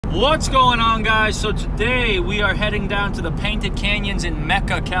What's going on, guys? So today we are heading down to the Painted Canyons in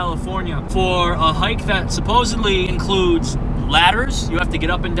Mecca, California for a hike that supposedly includes ladders. You have to get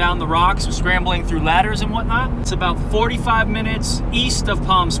up and down the rocks, scrambling through ladders and whatnot. It's about 45 minutes east of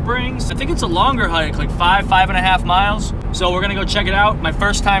Palm Springs. I think it's a longer hike, like 5.5 miles. So we're gonna go check it out. My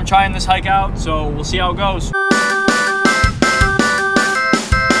first time trying this hike out, so we'll see how it goes.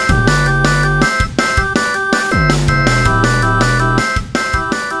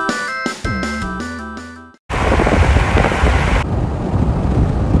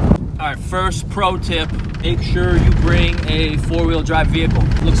 First pro tip, make sure you bring a four-wheel drive vehicle.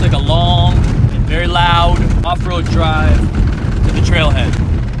 It looks like a long and very loud off-road drive to the trailhead.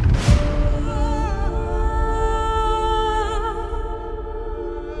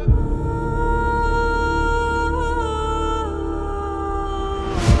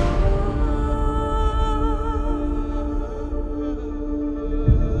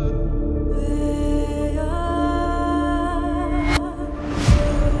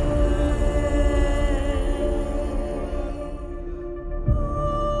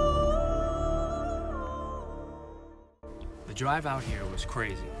 The drive out here was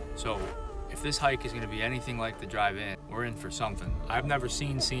crazy. So if this hike is gonna be anything like the drive in, we're in for something. I've never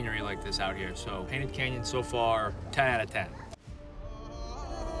seen scenery like this out here. So Painted Canyon so far, 10 out of 10.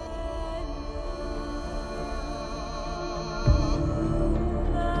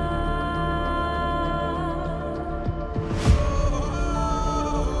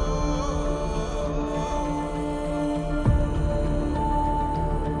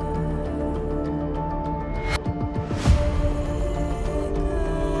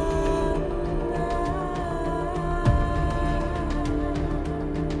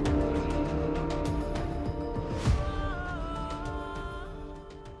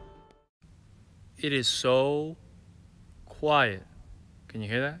 It is so quiet. Can you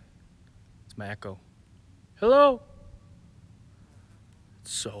hear that? It's my echo. Hello?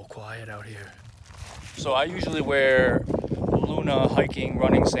 It's so quiet out here. So I usually wear Luna hiking,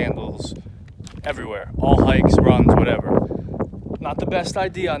 running sandals everywhere. All hikes, runs, whatever. Not the best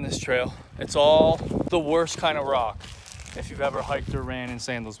idea on this trail. It's all the worst kind of rock. If you've ever hiked or ran in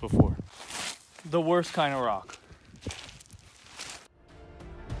sandals before. The worst kind of rock.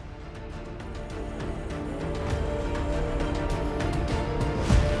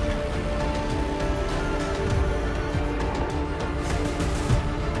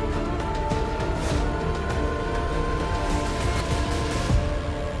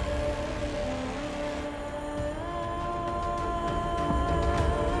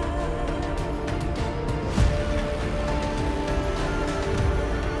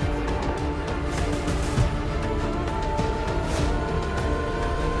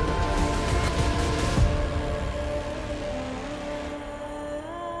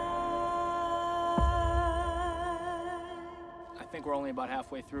 I think we're only about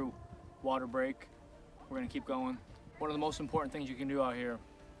halfway through. Water break. We're gonna keep going. One of the most important things you can do out here,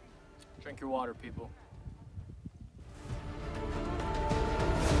 drink your water, people.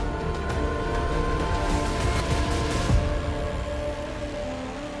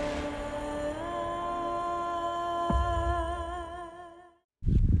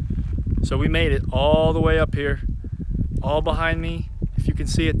 So we made it all the way up here. All behind me, if you can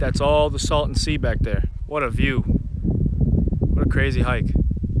see it, that's all the Salton Sea back there. What a view. What a crazy hike.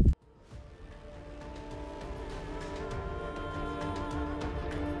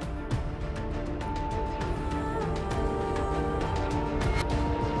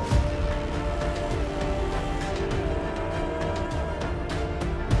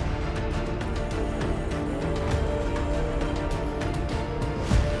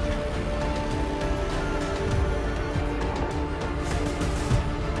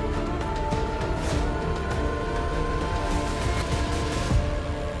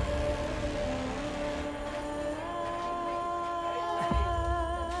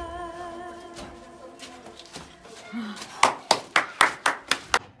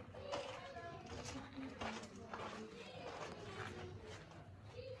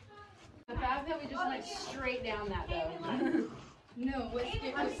 The fact that we just went straight down that though. No,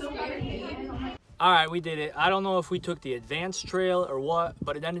 I'm so scared. All right, we did it. I don't know if we took the advanced trail or what,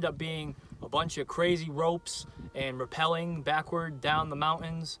 but it ended up being a bunch of crazy ropes and rappelling backward down the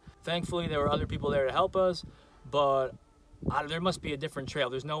mountains. Thankfully, there were other people there to help us, but there must be a different trail.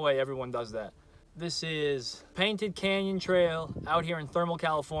 There's no way everyone does that. This is Painted Canyon Trail out here in Thermal,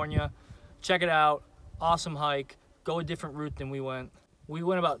 California. Check it out. Awesome hike. Go a different route than we went. We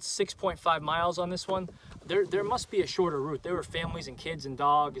went about 6.5 miles on this one. There must be a shorter route. There were families and kids and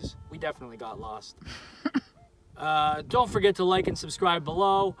dogs. We definitely got lost. Don't forget to like and subscribe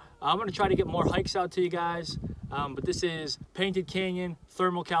below. I'm going to try to get more hikes out to you guys. But this is Painted Canyon,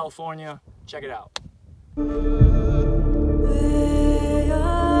 Thermal, California. Check it out.